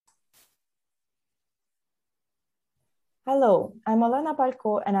Hello, I'm Olena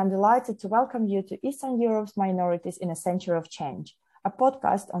Palko, and I'm delighted to welcome you to Eastern Europe's Minorities in a Century of Change, a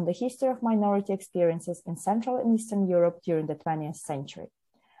podcast on the history of minority experiences in Central and Eastern Europe during the 20th century.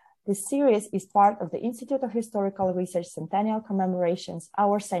 This series is part of the Institute of Historical Research Centennial Commemorations,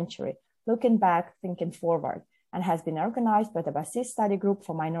 Our Century, Looking Back, Thinking Forward, and has been organized by the Basis Study Group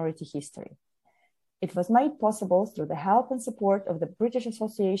for Minority History. It was made possible through the help and support of the British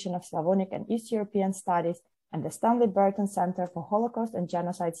Association of Slavonic and East European Studies and the Stanley Burton Center for Holocaust and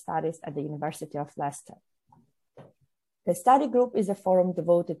Genocide Studies at the University of Leicester. The study group is a forum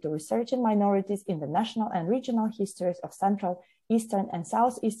devoted to researching minorities in the national and regional histories of Central, Eastern, and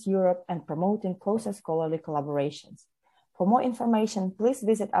Southeast Europe and promoting closer scholarly collaborations. For more information, please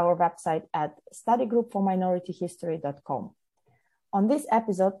visit our website at studygroupforminorityhistory.com. On this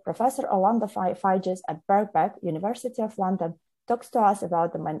episode, Professor Orlando Figes at Birkbeck, University of London, talks to us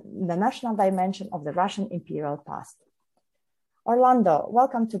about the national dimension of the Russian imperial past. Orlando,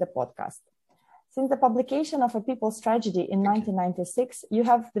 welcome to the podcast. Since the publication of A People's Tragedy in 1996, you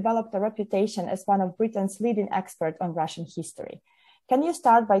have developed a reputation as one of Britain's leading experts on Russian history. Can you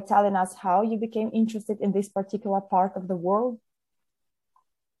start by telling us how you became interested in this particular part of the world?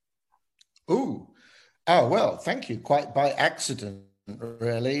 Well, thank you. Quite by accident,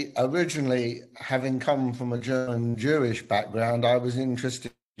 really. Originally, having come from a German Jewish background, I was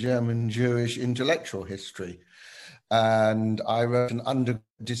interested in German Jewish intellectual history. And I wrote an undergraduate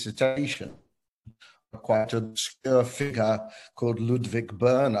dissertation, a quite obscure figure called Ludwig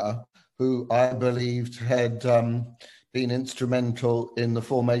Börner, who I believed had been instrumental in the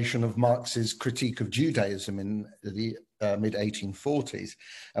formation of Marx's critique of Judaism in the mid-1840s,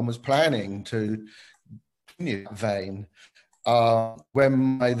 and was planning to continue that vein.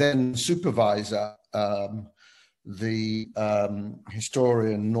 When my then supervisor, the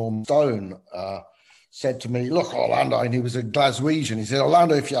historian Norm Stone, said to me, "Look, Orlando," and he was a Glaswegian. He said,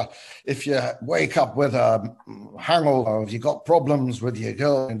 "Orlando, if you wake up with a hangover, if you got problems with your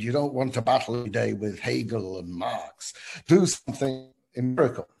girl and you don't want to battle every day with Hegel and Marx, do something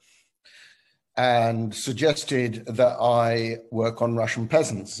empirical." And suggested that I work on Russian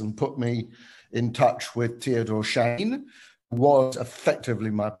peasants and put me in touch with Theodor Shanin, who was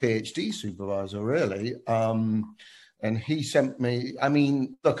effectively my PhD supervisor, really. And he sent me, I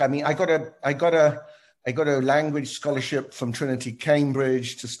got a language scholarship from Trinity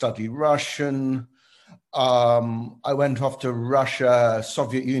Cambridge to study Russian. I went off to Russia,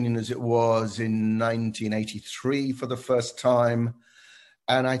 Soviet Union as it was, in 1983 for the first time.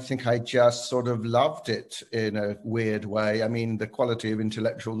 And I think I just sort of loved it in a weird way. I mean, the quality of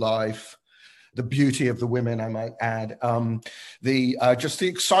intellectual life, the beauty of the women, I might add, just the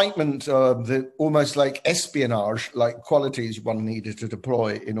excitement, the almost like espionage-like qualities one needed to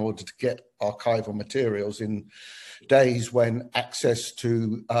deploy in order to get archival materials in days when access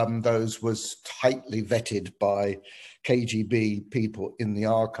to those was tightly vetted by KGB people in the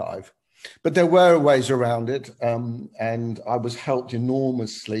archive. But there were ways around it, and I was helped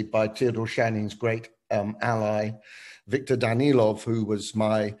enormously by Theodor Shanin's great ally, Viktor Danilov, who was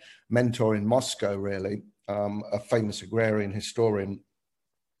my mentor in Moscow, really, a famous agrarian historian,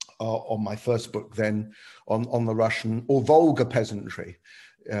 on my first book then on the Russian or Volga peasantry,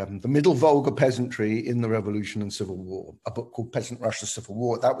 the Middle Volga peasantry in the Revolution and Civil War, a book called Peasant Russia Civil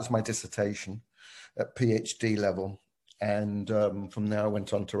War. That was my dissertation at PhD level. And from there I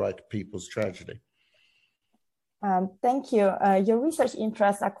went on to write A People's Tragedy. Thank you. Your research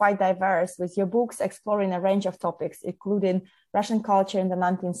interests are quite diverse, with your books exploring a range of topics, including Russian culture in the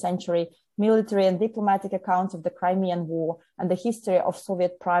 19th century, military and diplomatic accounts of the Crimean War, and the history of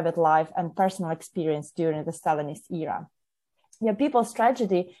Soviet private life and personal experience during the Stalinist era. Your People's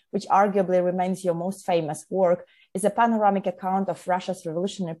Tragedy, which arguably remains your most famous work, is a panoramic account of Russia's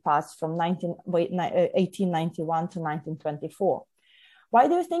revolutionary past from 1891 to 1924. Why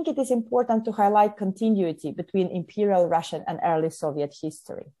do you think it is important to highlight continuity between Imperial Russian and early Soviet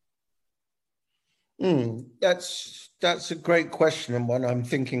history? That's a great question, and one I'm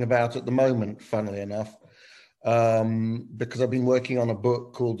thinking about at the moment, funnily enough, because I've been working on a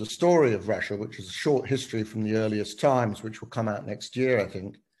book called The Story of Russia, which is a short history from the earliest times, which will come out next year, I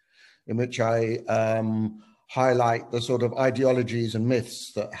think, in which I highlight the sort of ideologies and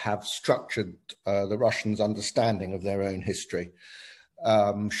myths that have structured the Russians' understanding of their own history.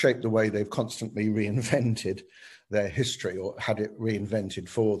 Shaped the way they've constantly reinvented their history, or had it reinvented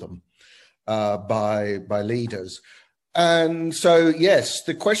for them by leaders. And so, yes,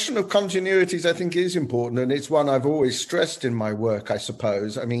 the question of continuities, I think, is important, and it's one I've always stressed in my work, I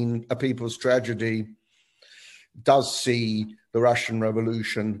suppose. I mean, A People's Tragedy does see the Russian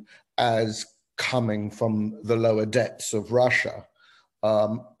Revolution as coming from the lower depths of Russia,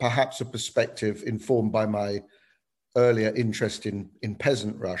 perhaps a perspective informed by my earlier interest in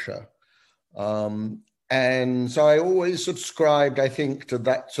peasant Russia. And so I always subscribed, I think, to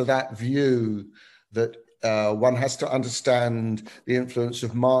that view that one has to understand the influence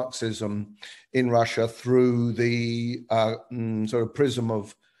of Marxism in Russia through the sort of prism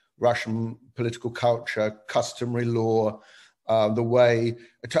of Russian political culture, customary law, the way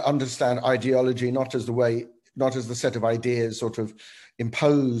to understand ideology, not as the set of ideas sort of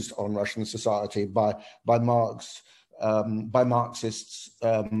imposed on Russian society by Marxists,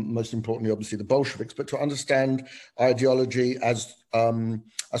 most importantly, obviously, the Bolsheviks, but to understand ideology as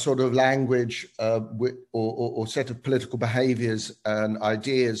a sort of language or set of political behaviors and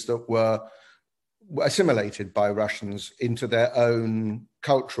ideas that were assimilated by Russians into their own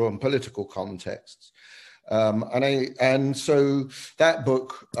cultural and political contexts. And so that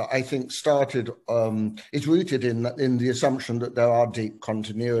book, I think, is rooted in the assumption that there are deep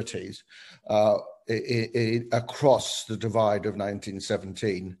continuities across the divide of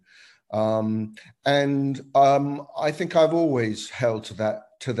 1917. I think I've always held to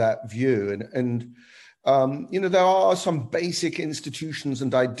that view. And there are some basic institutions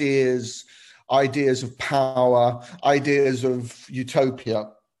and ideas of power, ideas of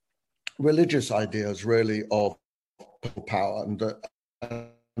utopia, religious ideas really of power and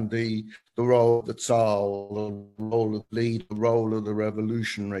the role of the Tsar, the role of the leader, the role of the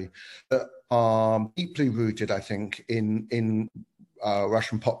revolutionary, that are deeply rooted, I think, in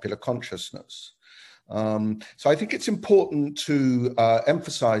Russian popular consciousness. So I think it's important to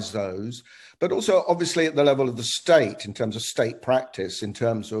emphasize those, but also obviously at the level of the state, in terms of state practice, in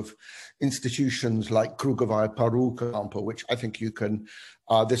terms of institutions like Krugovaya Poruka, which I think you can,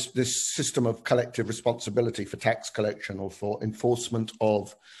 this system of collective responsibility for tax collection or for enforcement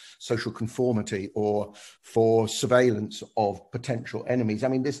of social conformity or for surveillance of potential enemies. I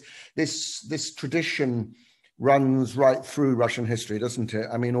mean, this tradition runs right through Russian history, doesn't it?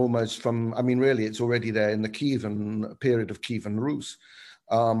 I mean, really, it's already there in the Kievan period of Kievan Rus,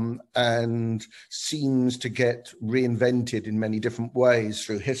 and seems to get reinvented in many different ways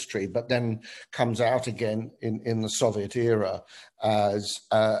through history, but then comes out again in the Soviet era as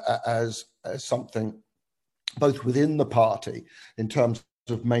something both within the party in terms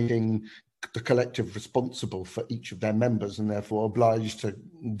of making the collective responsible for each of their members and therefore obliged to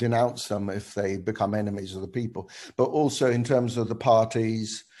denounce them if they become enemies of the people, but also in terms of the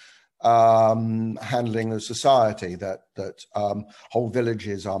party's handling of society, that whole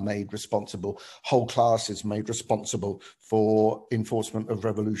villages are made responsible, whole classes made responsible for enforcement of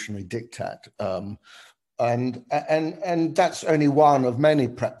revolutionary diktat. And that's only one of many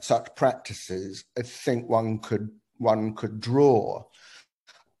such practices I think one could draw.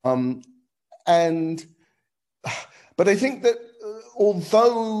 But I think that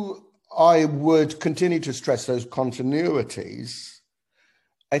although I would continue to stress those continuities,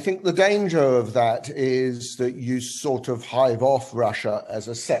 I think the danger of that is that you sort of hive off Russia as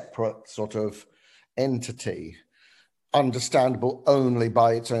a separate sort of entity, understandable only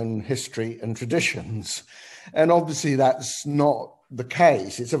by its own history and traditions. And obviously that's not the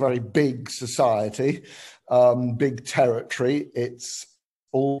case. It's a very big society, big territory. It's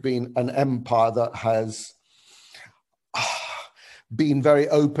all been an empire that has been very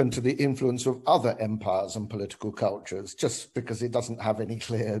open to the influence of other empires and political cultures, just because it doesn't have any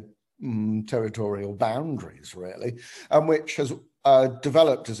clear territorial boundaries, really, and which has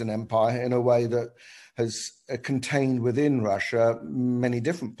developed as an empire in a way that has contained within Russia many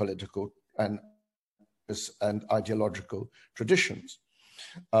different political and ideological traditions.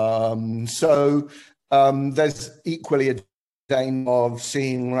 So there's equally a danger of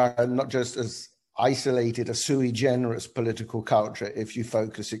seeing Russia not just as isolated, a sui generis political culture if you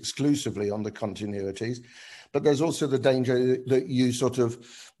focus exclusively on the continuities, but there's also the danger that you sort of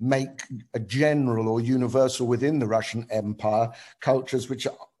make a general or universal within the Russian Empire cultures which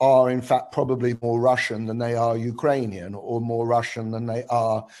are in fact probably more Russian than they are Ukrainian, or more Russian than they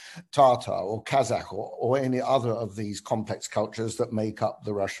are Tatar or Kazakh or any other of these complex cultures that make up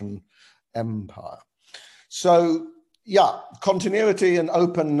the Russian Empire. So yeah, continuity and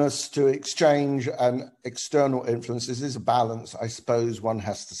openness to exchange and external influences is a balance, I suppose, one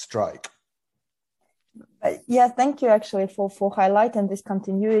has to strike. Yeah, thank you actually for highlighting this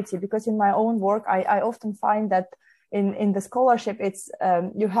continuity, because in my own work, I often find that in the scholarship, it's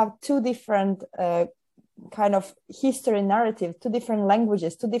you have two different kind of history narratives, two different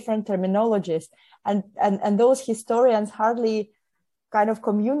languages, two different terminologies, and those historians hardly kind of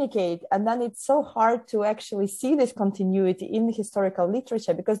communicate. And then it's so hard to actually see this continuity in the historical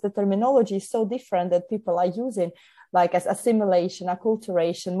literature because the terminology is so different that people are using, like as assimilation,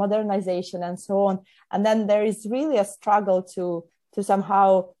 acculturation, modernization, and so on. And then there is really a struggle to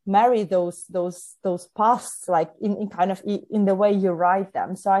somehow marry those paths, like in kind of in the way you write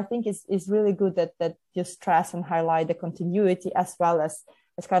them. So I think it's really good that you stress and highlight the continuity as well as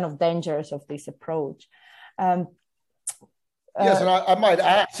kind of dangers of this approach. Yes, and I might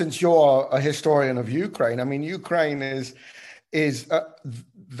add, since you're a historian of Ukraine, I mean, Ukraine is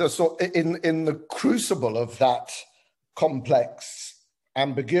the sort in the crucible of that complex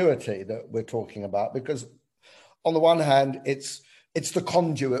ambiguity that we're talking about, because on the one hand, it's the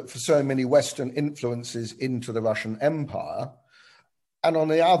conduit for so many Western influences into the Russian Empire, and on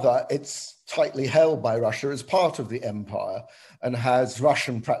the other, it's tightly held by Russia as part of the empire and has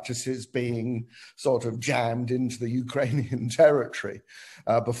Russian practices being sort of jammed into the Ukrainian territory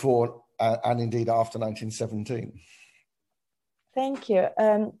before and indeed after 1917. Thank you.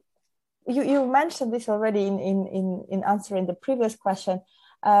 You mentioned this already in answering the previous question,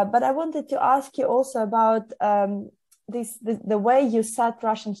 but I wanted to ask you also about the way you set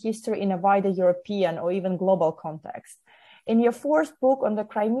Russian history in a wider European or even global context. In your fourth book on the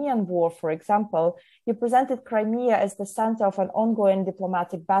Crimean War, for example, you presented Crimea as the center of an ongoing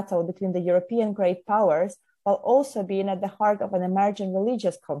diplomatic battle between the European great powers, while also being at the heart of an emerging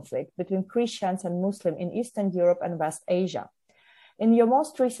religious conflict between Christians and Muslims in Eastern Europe and West Asia. In your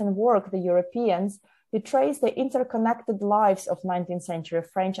most recent work, The Europeans, you trace the interconnected lives of 19th century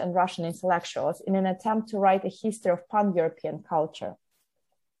French and Russian intellectuals in an attempt to write a history of pan-European culture.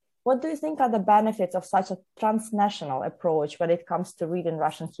 What do you think are the benefits of such a transnational approach when it comes to reading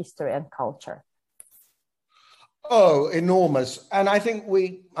Russian history and culture? Oh, enormous. And I think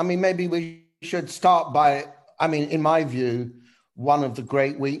maybe we should start by, in my view, one of the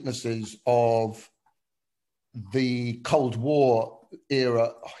great weaknesses of the Cold War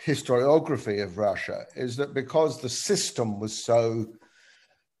era historiography of Russia is that because the system was so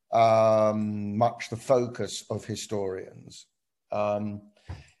much the focus of historians,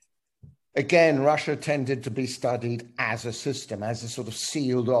 again, Russia tended to be studied as a system, as a sort of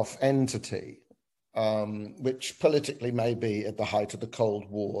sealed off entity, which politically may be at the height of the Cold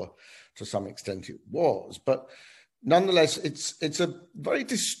War, to some extent it was. But nonetheless, it's a very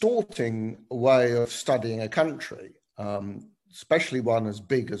distorting way of studying a country, especially one as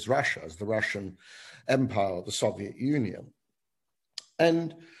big as Russia, as the Russian Empire or the Soviet Union.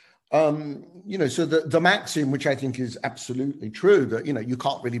 And so the maxim, which I think is absolutely true, that, you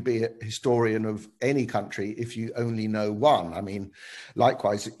can't really be a historian of any country if you only know one. I mean,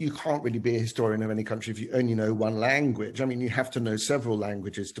 likewise, you can't really be a historian of any country if you only know one language. I mean, you have to know several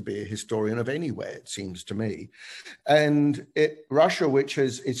languages to be a historian of anywhere, it seems to me. And Russia, which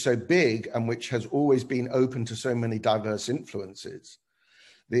is so big and which has always been open to so many diverse influences,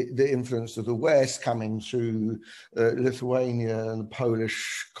 the influence of the West coming through Lithuania and the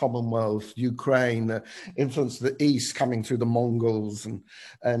Polish Commonwealth, Ukraine, the influence of the East coming through the Mongols, and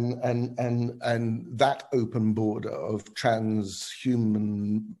that open border of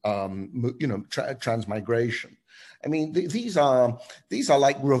transhuman, transmigration. I mean, these are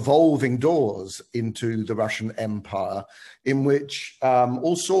like revolving doors into the Russian Empire, in which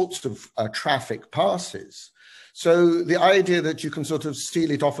all sorts of traffic passes. So the idea that you can sort of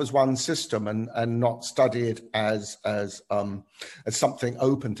seal it off as one system and not study it as something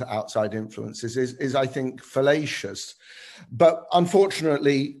open to outside influences is I think fallacious. But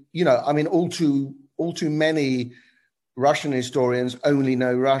unfortunately, all too many Russian historians only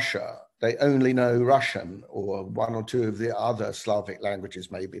know Russia. They only know Russian or one or two of the other Slavic languages,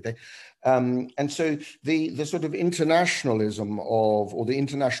 maybe. And so the sort of internationalism or the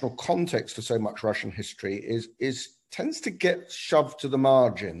international context of so much Russian history tends to get shoved to the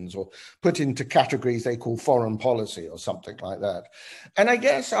margins or put into categories they call foreign policy or something like that. And I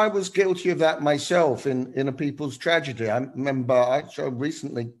guess I was guilty of that myself in A People's Tragedy. I remember I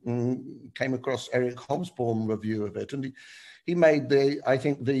recently came across Eric Hobsbawm's review of it, and he made the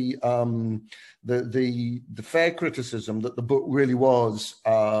fair criticism that the book really was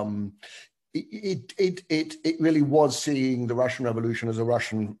it really was seeing the Russian Revolution as a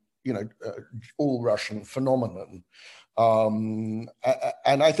Russian, all Russian phenomenon, and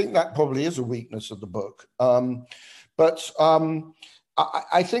I think that probably is a weakness of the book. But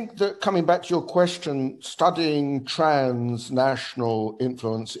I think that, coming back to your question, studying transnational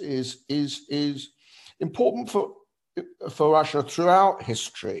influence is important for Russia throughout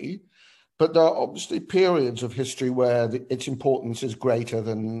history, but there are obviously periods of history where its importance is greater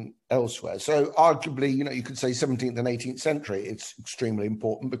than elsewhere. So arguably, you could say 17th and 18th century, it's extremely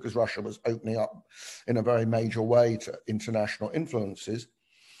important because Russia was opening up in a very major way to international influences.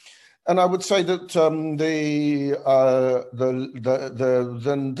 And I would say that the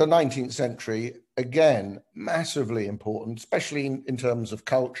 19th century, again, massively important, especially in terms of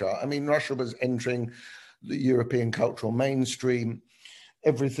culture. I mean, Russia was entering the European cultural mainstream.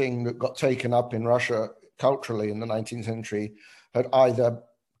 Everything that got taken up in Russia culturally in the 19th century had either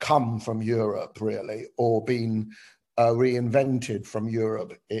come from Europe, really, or been reinvented from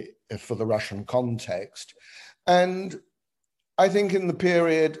Europe for the Russian context. And I think in the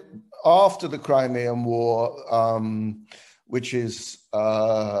period after the Crimean War, which is,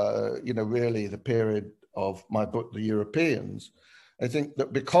 really the period of my book, The Europeans, I think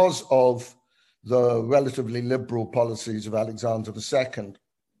that because of the relatively liberal policies of Alexander II,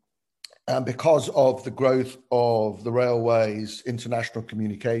 and because of the growth of the railways, international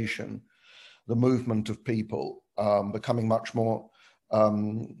communication, the movement of people becoming much more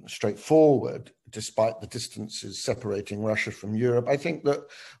straightforward, despite the distances separating Russia from Europe, I think that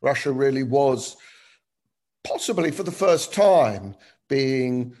Russia really was possibly for the first time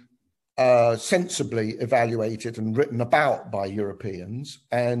being sensibly evaluated and written about by Europeans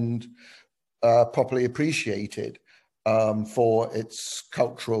and properly appreciated for its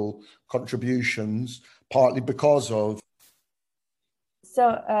cultural contributions, partly because of.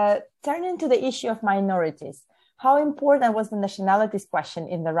 So turning to the issue of minorities, how important was the nationalities question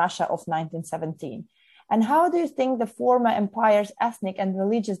in the Russia of 1917? And how do you think the former empire's ethnic and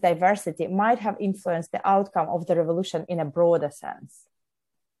religious diversity might have influenced the outcome of the revolution in a broader sense?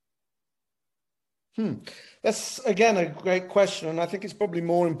 That's, again, a great question. And I think it's probably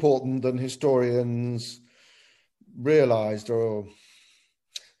more important than historians realized or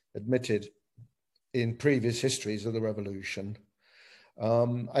admitted in previous histories of the revolution.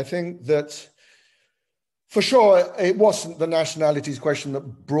 I think that, for sure, it wasn't the nationalities question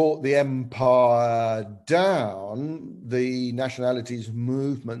that brought the empire down. The nationalities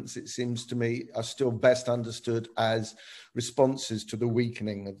movements, it seems to me, are still best understood as responses to the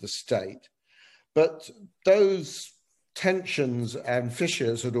weakening of the state. But those tensions and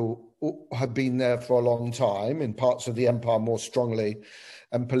fissures had been there for a long time, in parts of the empire more strongly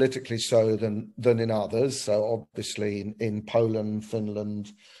and politically so than in others. So obviously in Poland,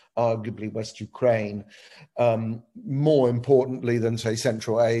 Finland, arguably West Ukraine, more importantly than, say,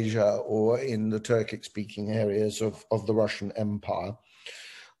 Central Asia or in the Turkic-speaking areas of the Russian Empire.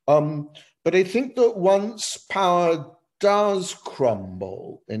 But I think that once power does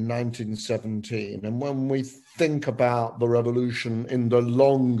crumble in 1917, and when we think about the revolution in the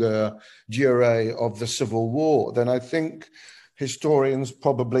longer durée of the Civil War, then I think historians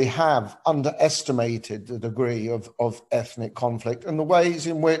probably have underestimated the degree of ethnic conflict and the ways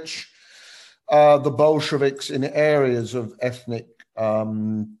in which the Bolsheviks in areas of ethnic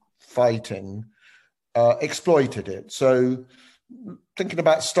fighting exploited it. So thinking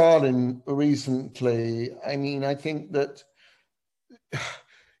about Stalin recently, I mean, I think that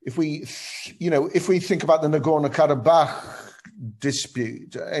if we think about the Nagorno-Karabakh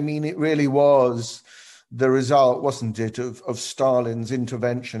dispute, I mean, it really was the result, wasn't it, of Stalin's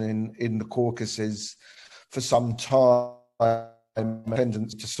intervention in the Caucasus for some time,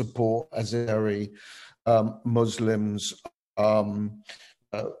 tendency to support Azeri Muslims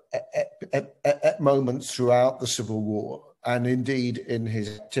at moments throughout the Civil War, and indeed in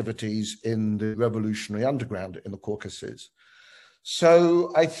his activities in the revolutionary underground in the Caucasus.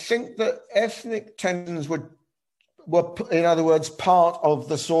 So I think that ethnic tensions were, in other words, part of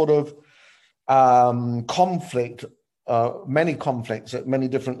the sort of conflict, many conflicts at many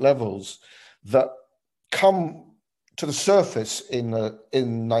different levels that come to the surface in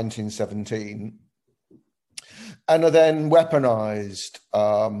 1917 and are then weaponized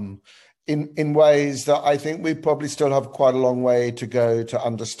in ways that I think we probably still have quite a long way to go to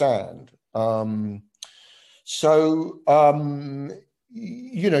understand.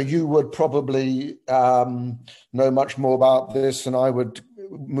 You would probably know much more about this than I would,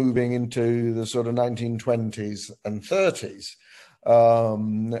 moving into the sort of 1920s and 30s.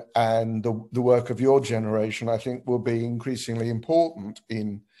 And the work of your generation, I think, will be increasingly important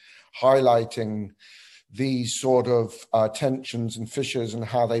in highlighting these sort of tensions and fissures and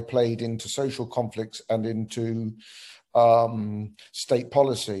how they played into social conflicts and into state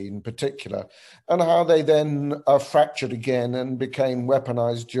policy in particular, and how they then fractured again and became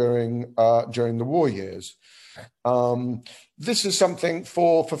weaponized during the war years. This is something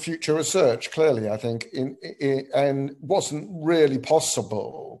for future research, clearly, I think, and wasn't really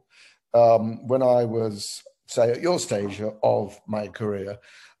possible when I was, say, at your stage of my career,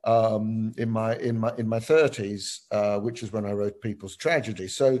 in my 30s, which is when I wrote People's Tragedy.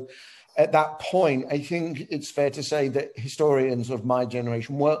 So at that point, I think it's fair to say that historians of my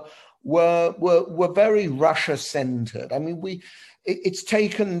generation were very Russia-centered. I mean, it's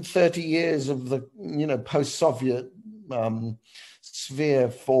taken 30 years of the post-Soviet sphere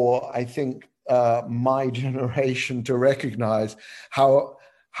for, I think, my generation to recognize how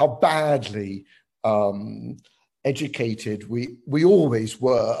badly educated we always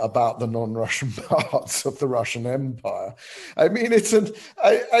were about the non-Russian parts of the Russian Empire. I mean,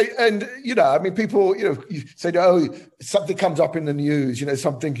 people, you say, oh, something comes up in the news,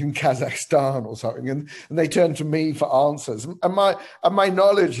 something in Kazakhstan or something, and they turn to me for answers. And my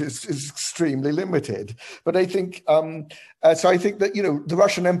knowledge is extremely limited. But I think, so I think that, the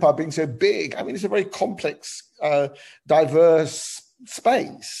Russian Empire being so big, I mean, it's a very complex, diverse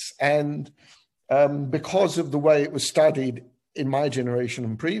space. And because of the way it was studied in my generation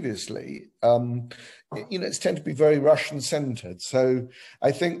and previously, it's tended to be very Russian-centered. So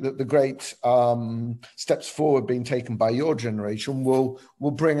I think that the great steps forward being taken by your generation will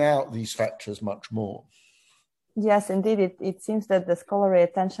bring out these factors much more. Yes, indeed. It seems that the scholarly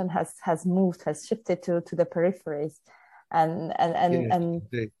attention has shifted to the peripheries, and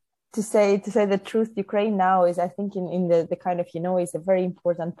to say the truth, Ukraine now is, I think, in the kind of, is a very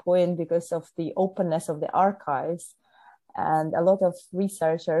important point because of the openness of the archives. And a lot of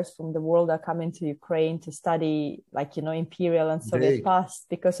researchers from the world are coming to Ukraine to study, Imperial and Soviet past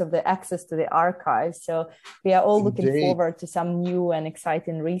because of the access to the archives. So we are all looking forward to some new and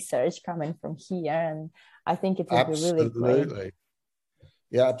exciting research coming from here. And I think it will be really great.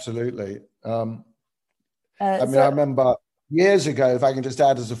 Yeah, absolutely. I remember years ago, if I can just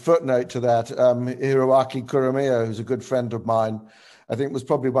add as a footnote to that, Hiroaki Kuromiya, who's a good friend of mine, I think was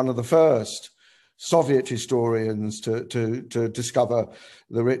probably one of the first Soviet historians to discover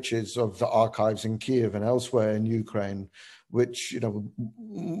the riches of the archives in Kiev and elsewhere in Ukraine, which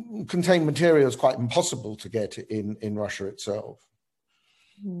contain materials quite impossible to get in Russia itself.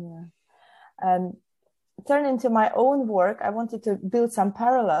 Yeah. Turning to my own work, I wanted to build some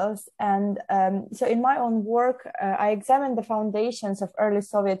parallels. And so in my own work, I examined the foundations of early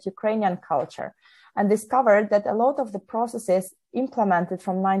Soviet Ukrainian culture and discovered that a lot of the processes implemented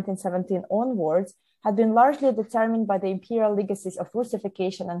from 1917 onwards had been largely determined by the imperial legacies of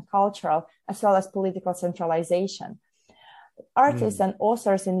Russification and cultural, as well as political centralization. Artists and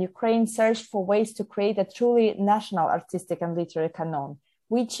authors in Ukraine searched for ways to create a truly national artistic and literary canon,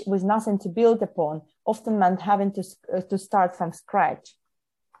 which, with nothing to build upon, often meant having to start from scratch.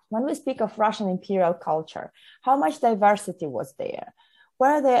 When we speak of Russian imperial culture, how much diversity was there?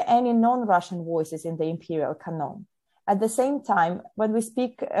 Were there any non-Russian voices in the imperial canon? At the same time, when we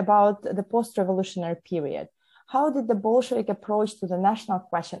speak about the post-revolutionary period, how did the Bolshevik approach to the national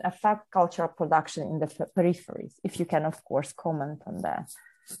question affect cultural production in the peripheries? If you can, of course, comment on that.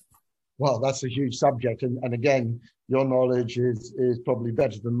 Well, that's a huge subject. And again, your knowledge is probably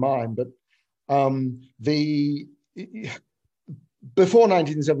better than mine. But before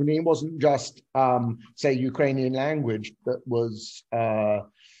 1917, it wasn't just, say, Ukrainian language that was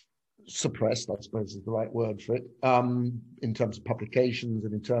suppressed, I suppose is the right word for it, in terms of publications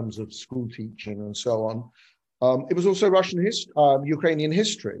and in terms of school teaching and so on. It was also Ukrainian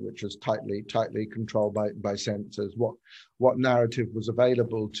history, which was tightly controlled by censors. What narrative was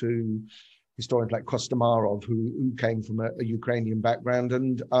available to historians like Kostomarov, who came from a Ukrainian background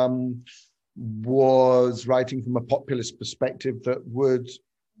and was writing from a populist perspective that would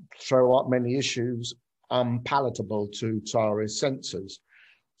throw up many issues unpalatable to Tsarist censors.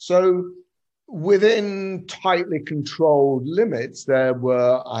 So within tightly controlled limits, there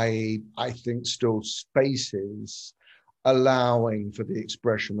were, I think, still spaces allowing for the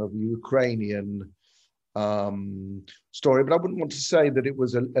expression of Ukrainian story. But I wouldn't want to say that it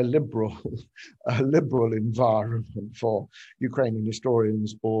was a liberal environment for Ukrainian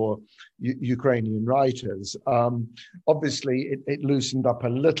historians or Ukrainian writers. Obviously, it loosened up a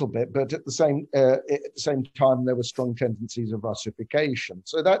little bit, but at the same time, there were strong tendencies of Russification.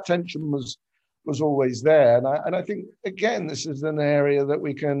 So that tension was always there, and I think again this is an area that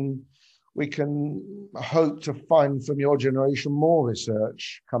we can hope to find from your generation more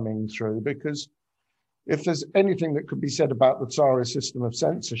research coming through, because if there's anything that could be said about the Tsarist system of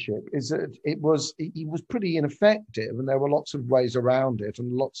censorship, is that it was pretty ineffective, and there were lots of ways around it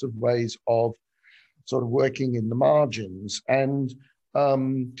and lots of ways of sort of working in the margins. And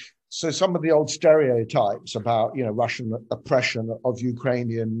so some of the old stereotypes about, Russian oppression of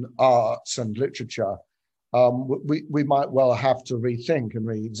Ukrainian arts and literature we might well have to rethink and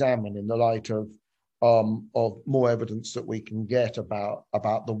re-examine in the light of more evidence that we can get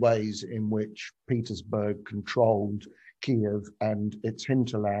about the ways in which Petersburg controlled Kiev and its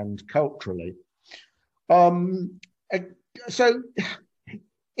hinterland culturally. So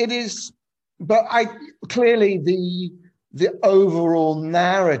it is, but clearly the overall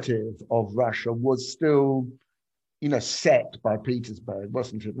narrative of Russia was still, set by Petersburg,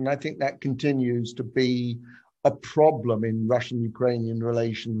 wasn't it? And I think that continues to be a problem in Russian-Ukrainian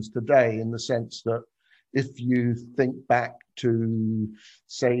relations today, in the sense that if you think back to,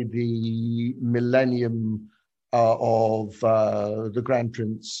 say, the millennium of the Grand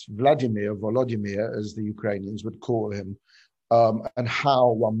Prince Volodymyr, as the Ukrainians would call him, and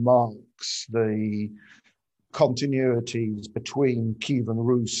how one marks the continuities between Kievan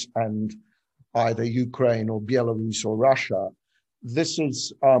Rus and either Ukraine or Belarus or Russia. This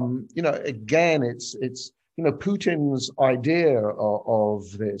is, again, it's Putin's idea of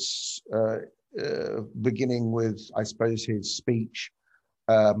this, beginning with, I suppose, his speech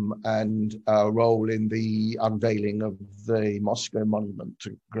and role in the unveiling of the Moscow monument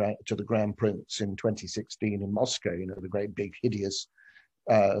to the Grand Prince in 2016 in Moscow, the great big hideous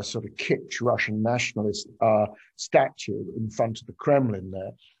sort of kitsch Russian nationalist statue in front of the Kremlin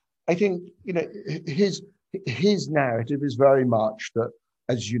there. I think, his narrative is very much that,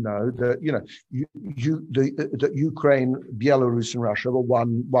 as you know, that that Ukraine, Belarus, and Russia were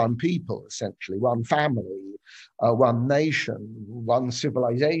one people, essentially, one family, one nation, one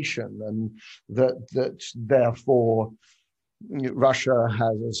civilization, and that therefore Russia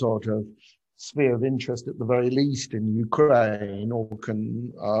has a sort of sphere of interest, at the very least, in Ukraine, or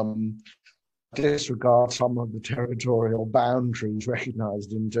can disregard some of the territorial boundaries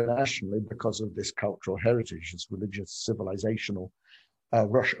recognized internationally because of this cultural heritage, this religious, civilizational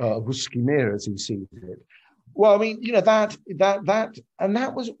Ruski mir, as he sees it. Well, I mean,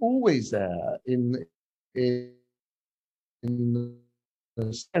 that was always there in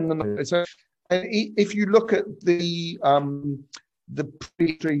so, if you look at the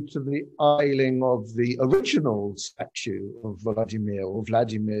pre-history to the isling of the original statue of Vladimir, or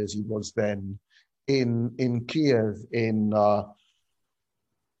Vladimir as he was then, in Kiev in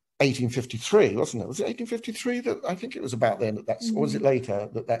 1853, wasn't it? Was it 1853 that, I think it was about then or was it later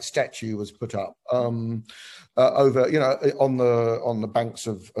that statue was put up over, on the banks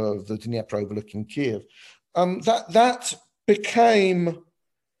of the Dnieper overlooking Kiev. That became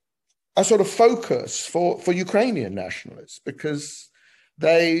a sort of focus for Ukrainian nationalists, because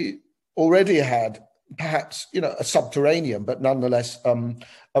they already had perhaps, a subterranean, but nonetheless a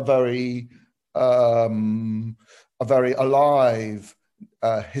very alive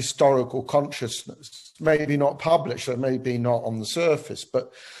historical consciousness, maybe not published, or maybe not on the surface,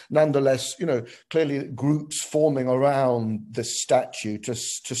 but nonetheless, clearly groups forming around this statue to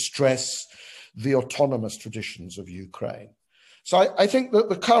stress the autonomous traditions of Ukraine. So I think that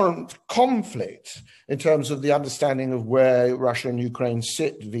the current conflict, in terms of the understanding of where Russia and Ukraine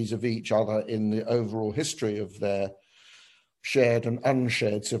sit vis-a-vis each other in the overall history of their shared and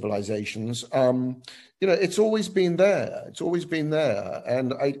unshared civilizations, it's always been there. It's always been there.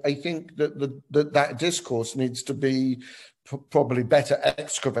 And I think that that discourse needs to be probably better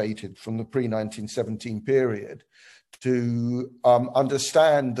excavated from the pre-1917 period to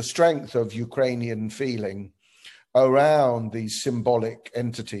understand the strength of Ukrainian feeling around these symbolic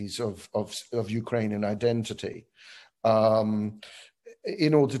entities of Ukrainian identity,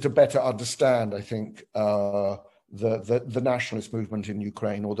 in order to better understand, I think, the nationalist movement in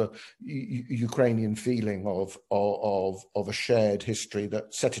Ukraine, or the Ukrainian feeling of a shared history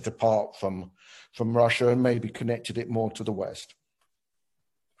that set it apart from Russia and maybe connected it more to the West.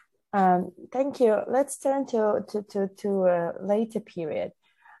 Thank you. Let's turn to a later period.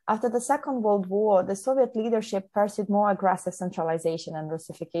 After the Second World War, the Soviet leadership pursued more aggressive centralization and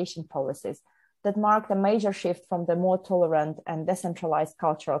Russification policies that marked a major shift from the more tolerant and decentralized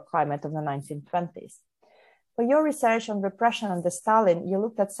cultural climate of the 1920s. For your research on repression under Stalin, you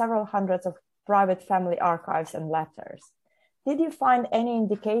looked at several hundreds of private family archives and letters. Did you find any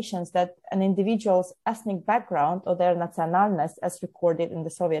indications that an individual's ethnic background, or their nationalness as recorded in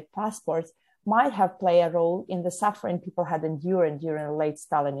the Soviet passports, might have played a role in the suffering people had endured during the late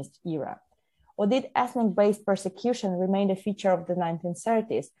Stalinist era? Or did ethnic-based persecution remain a feature of the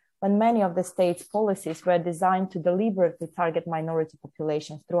 1930s, when many of the state's policies were designed to deliberately target minority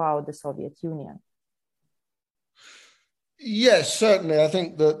populations throughout the Soviet Union? Yes, certainly. I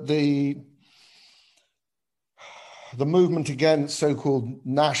think that the movement against so-called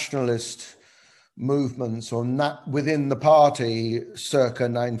nationalist movements, or within the party circa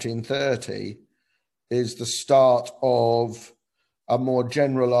 1930, is the start of a more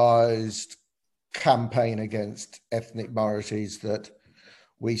generalized campaign against ethnic minorities that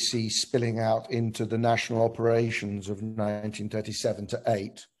we see spilling out into the national operations of 1937 to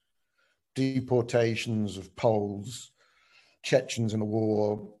 8, deportations of Poles, Chechens in the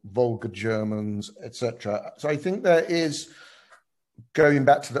war, Volga Germans, etc. So I think there is, going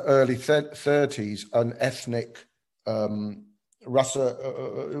back to the early 30s, an ethnic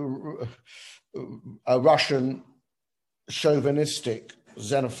a Russian chauvinistic,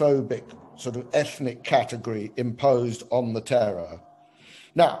 xenophobic sort of ethnic category imposed on the terror.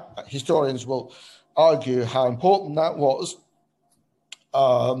 Now, historians will argue how important that was,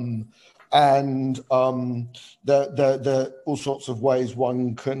 and there are all sorts of ways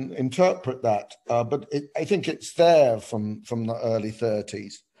one can interpret that. But I think it's there from the early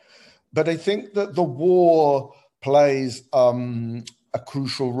 30s. But I think that the war plays a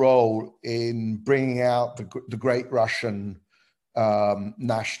crucial role in bringing out the great Russian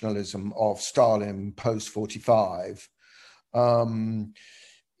nationalism of Stalin post-45.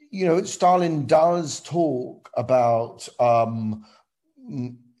 You know, Stalin does talk about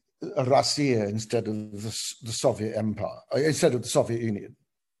Russia instead of the Soviet Empire, instead of the Soviet Union.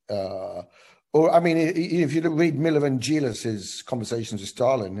 Or, I mean, if you read Miller and Gilas's conversations with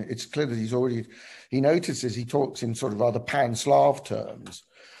Stalin, it's clear that he notices he talks in sort of rather pan-Slav terms,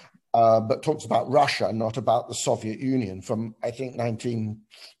 but talks about Russia, not about the Soviet Union from, I think,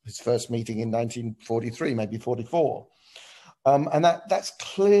 his first meeting in 1943, maybe 44. And that's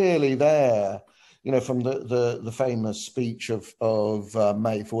clearly there, you know, from the famous speech of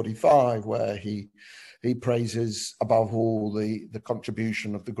May 45, where he praises above all the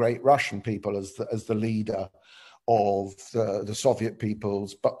contribution of the great Russian people as the leader of the Soviet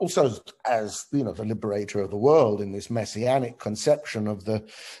peoples, but also as, you know, the liberator of the world in this messianic conception of the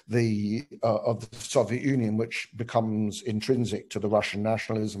Soviet Union, which becomes intrinsic to the Russian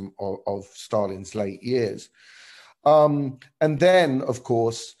nationalism of Stalin's late years. And then, of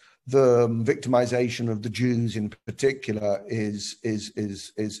course, the victimization of the Jews in particular is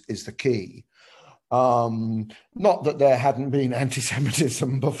the key. Not that there hadn't been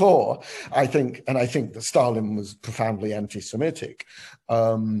anti-Semitism before, I think that Stalin was profoundly anti-Semitic.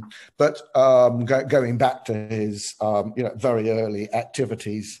 But going back to his very early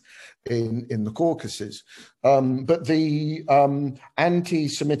activities in the Caucasus, but the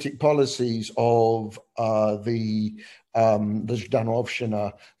anti-Semitic policies of the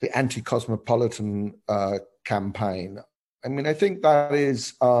Zhdanovshchina, the anti-cosmopolitan campaign, I mean, I think that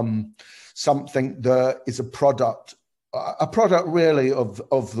is something that is a product really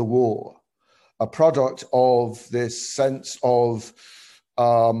of the war, a product of this sense of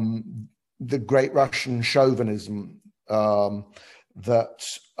the great Russian chauvinism that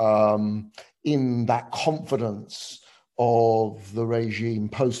in that confidence of the regime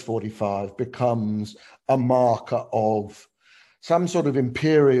post-45 becomes a marker of some sort of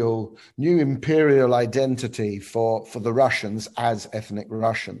new imperial identity for the Russians as ethnic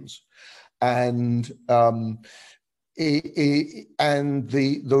Russians. And the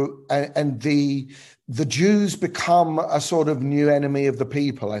Jews become a sort of new enemy of the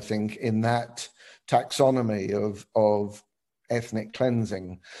people, I think, in that taxonomy of ethnic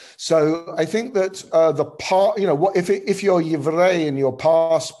cleansing. So I think that if you're Yevray in your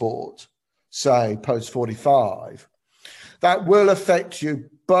passport, say post 45, that will affect you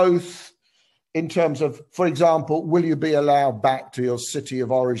both in terms of, for example, will you be allowed back to your city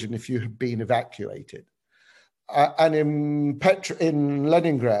of origin if you have been evacuated? And in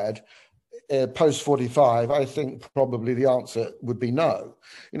Leningrad, post 45, I think probably the answer would be no.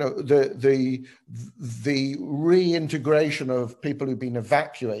 You know, the reintegration of people who've been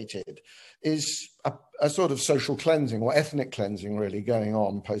evacuated is a sort of social cleansing or ethnic cleansing really going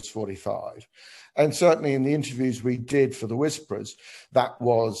on post 45. And certainly in the interviews we did for the Whisperers, that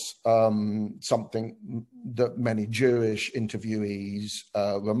was something that many Jewish interviewees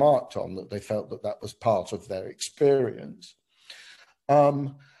remarked on, that they felt that was part of their experience.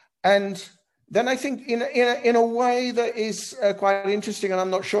 And then I think in a way that is quite interesting, and I'm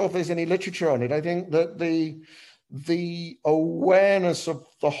not sure if there's any literature on it, I think that the awareness of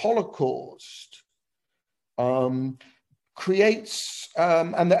the Holocaust creates,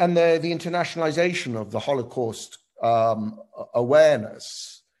 and the internationalization of the Holocaust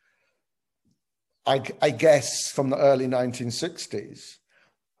awareness, I guess from the early 1960s,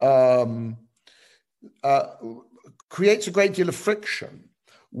 creates a great deal of friction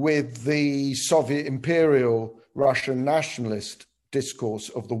with the Soviet Imperial Russian nationalist discourse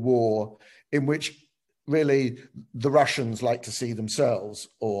of the war, in which really the Russians like to see themselves,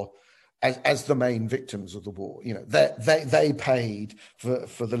 or as the main victims of the war. You know, they paid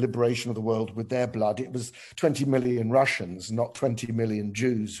for the liberation of the world with their blood. It was 20 million Russians, not 20 million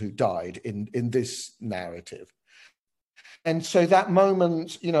Jews who died in this narrative. And so that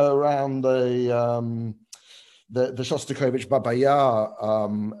moment, you know, around the Shostakovich Baba Yar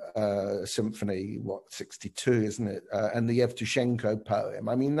symphony, 62, isn't it? And the Yevtushenko poem.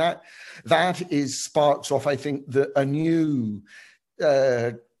 I mean, that sparks off, I think, a new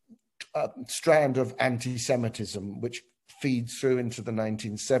strand of anti-Semitism, which feeds through into the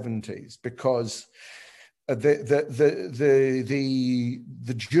 1970s, because the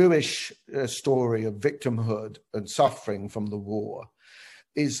Jewish story of victimhood and suffering from the war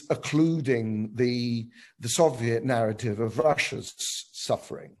is occluding the Soviet narrative of Russia's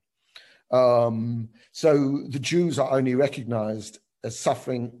suffering. So the Jews are only recognized as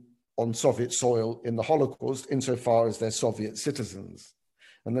suffering on Soviet soil in the Holocaust insofar as they're Soviet citizens.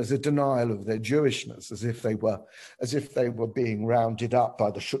 And there's a denial of their Jewishness, as if they were being rounded up by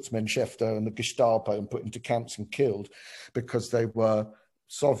the Schutzmannschaften and the Gestapo and put into camps and killed because they were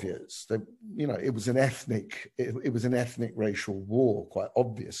Soviets. You know, it was an ethnic racial war, quite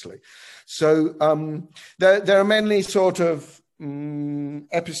obviously. So there are many sort of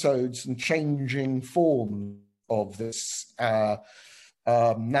episodes and changing forms of this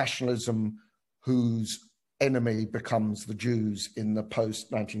nationalism whose enemy becomes the Jews in the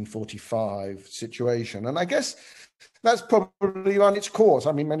post-1945 situation. And I guess that's probably run its course.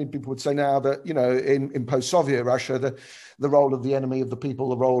 I mean, many people would say now that, you know, in post-Soviet Russia, the role of the enemy of the people,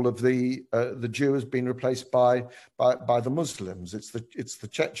 the role of the Jew has been replaced by the Muslims. It's the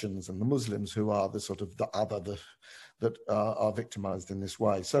Chechens and the Muslims who are the sort of the other that are victimized in this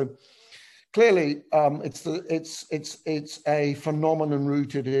way. So clearly, it's a phenomenon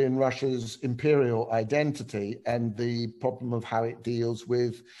rooted in Russia's imperial identity and the problem of how it deals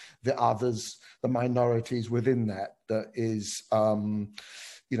with the others, the minorities within that is,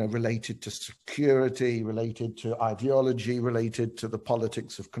 you know, related to security, related to ideology, related to the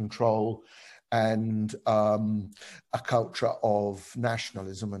politics of control, and a culture of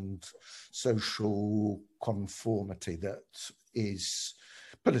nationalism and social conformity that is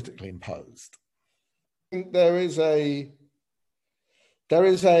politically imposed. I think there is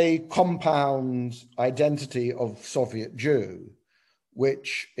a compound identity of Soviet Jew,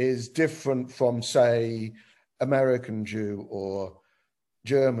 which is different from, say, American Jew or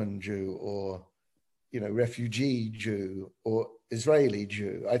German Jew or, you know, refugee Jew or Israeli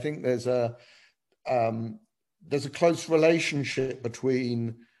Jew. I think there's a close relationship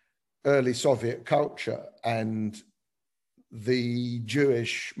between early Soviet culture and the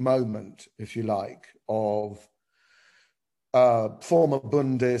Jewish moment, if you like, of former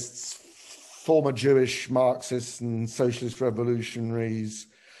Bundists, former Jewish Marxists and socialist revolutionaries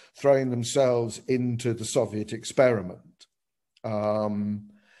throwing themselves into the Soviet experiment, and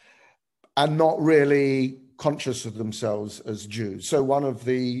not really conscious of themselves as Jews. So one of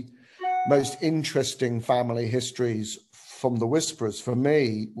the most interesting family histories from the Whisperers for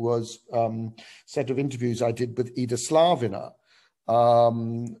me was a set of interviews I did with Ida Slavina,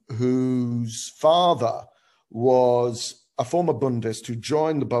 whose father was a former Bundist who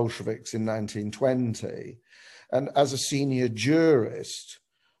joined the Bolsheviks in 1920, and as a senior jurist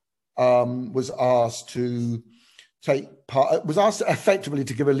was asked effectively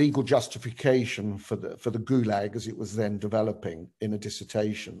to give a legal justification for the Gulag as it was then developing in a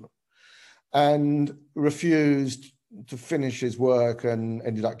dissertation, and refused to finish his work and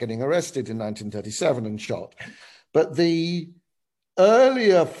ended up getting arrested in 1937 and shot. But the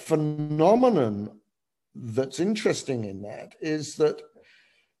earlier phenomenon that's interesting in that is that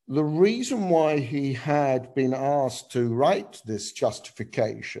the reason why he had been asked to write this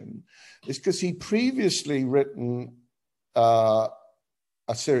justification is because he'd previously written a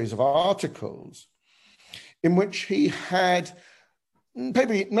series of articles in which he had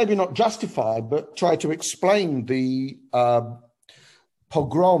maybe not justified, but try to explain the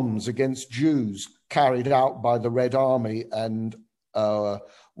pogroms against Jews carried out by the Red Army and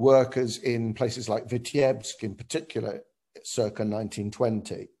workers in places like Vitebsk in particular, circa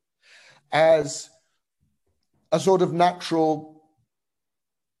 1920, as a sort of natural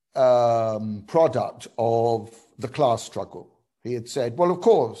product of the class struggle. He had said, well, of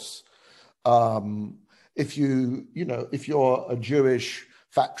course, if you're a Jewish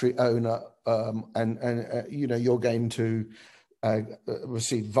factory owner and you're going to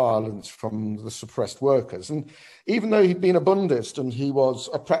receive violence from the suppressed workers. And even though he'd been a Bundist and he was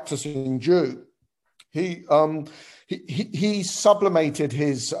a practicing Jew, He sublimated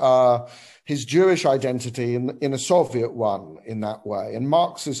his Jewish identity in a Soviet one in that way, and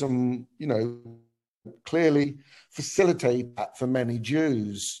Marxism, clearly facilitate that for many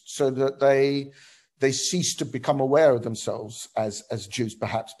Jews, so that they cease to become aware of themselves as Jews,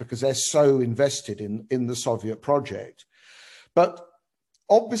 perhaps because they're so invested in the Soviet project. But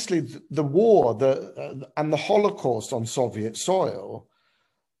obviously, the war and the Holocaust on Soviet soil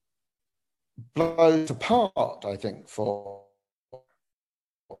blows apart, I think, for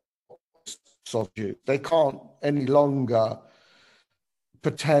Soviet Jews. They can't any longer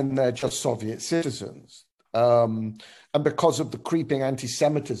pretend they're just Soviet citizens. And because of the creeping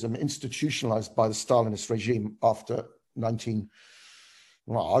anti-Semitism institutionalized by the Stalinist regime after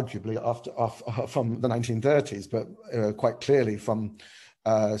arguably from the 1930s, but quite clearly from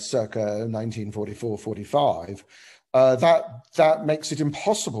circa 1944-45, that makes it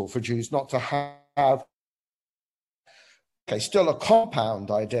impossible for Jews not to have, still a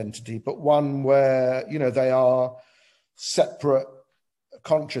compound identity, but one where, they are separate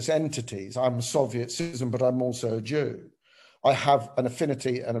conscious entities. I'm a Soviet citizen, but I'm also a Jew. I have an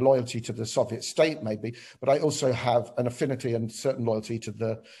affinity and a loyalty to the Soviet state, maybe, but I also have an affinity and certain loyalty to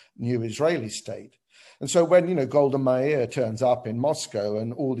the new Israeli state. And so when, Golda Meir turns up in Moscow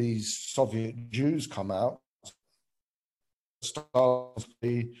and all these Soviet Jews come out,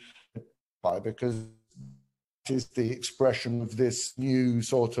 because it is the expression of this new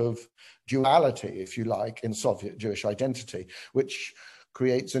sort of duality, if you like, in Soviet Jewish identity, which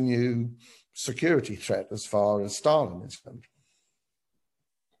creates a new security threat as far as Stalin is concerned.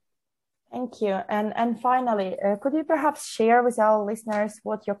 Thank you. And finally, could you perhaps share with our listeners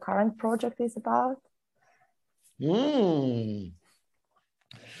what your current project is about?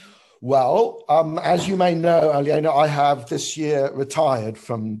 Well, as you may know, Olena, I have this year retired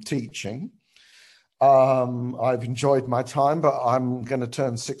from teaching. I've enjoyed my time, but I'm going to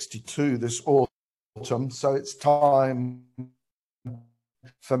turn 62 this autumn, so it's time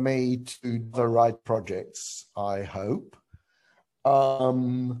for me to do the right projects, I hope.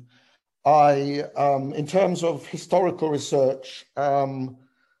 In terms of historical research, I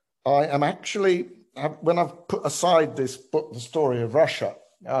am actually, when I've put aside this book, The Story of Russia,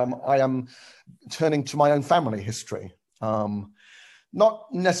 I am turning to my own family history.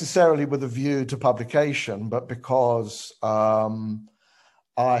 Not necessarily with a view to publication, but because I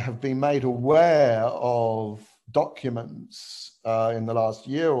have been made aware of documents in the last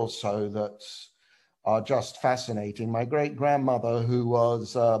year or so that are just fascinating. My great-grandmother, who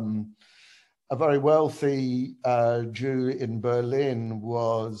was a very wealthy Jew in Berlin,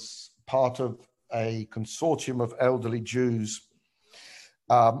 was part of a consortium of elderly Jews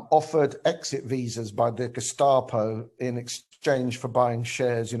offered exit visas by the Gestapo in exchange for buying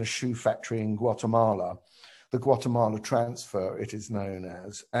shares in a shoe factory in Guatemala. The Guatemala transfer, it is known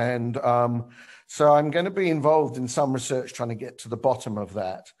as. And so I'm going to be involved in some research trying to get to the bottom of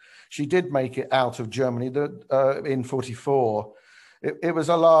that. She did make it out of Germany in 44. It was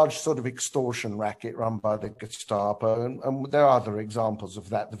a large sort of extortion racket run by the Gestapo, and there are other examples of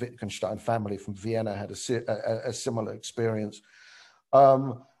that. The Wittgenstein family from Vienna had a similar experience.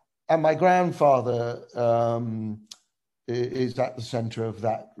 And my grandfather is at the center of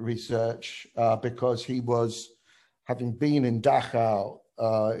that research because he was, having been in Dachau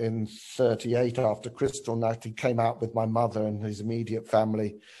in 38 after Kristallnacht, he came out with my mother and his immediate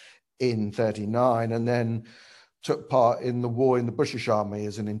family in 39, and then took part in the war in the British Army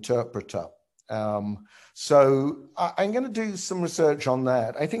as an interpreter. So I'm going to do some research on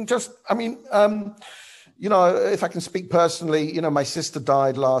that. I think if I can speak personally, my sister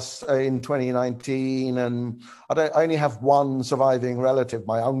died in 2019, and I only have one surviving relative,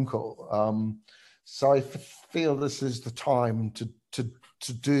 my uncle. So I feel this is the time to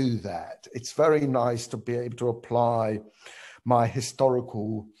do that. It's very nice to be able to apply my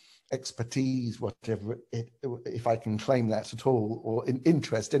historical expertise, whatever, if I can claim that at all, or in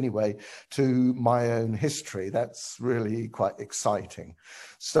interest anyway, to my own history. That's really quite exciting.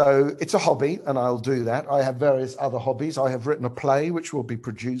 So it's a hobby, and I'll do that. I have various other hobbies. I have written a play which will be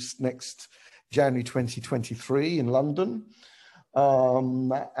produced next January 2023 in London. Who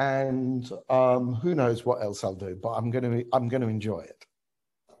knows what else I'll do, but I'm going to enjoy it.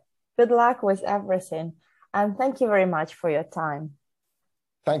 Good luck with everything, and thank you very much for your time.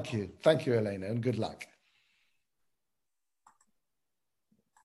 Thank you, Olena, and good luck.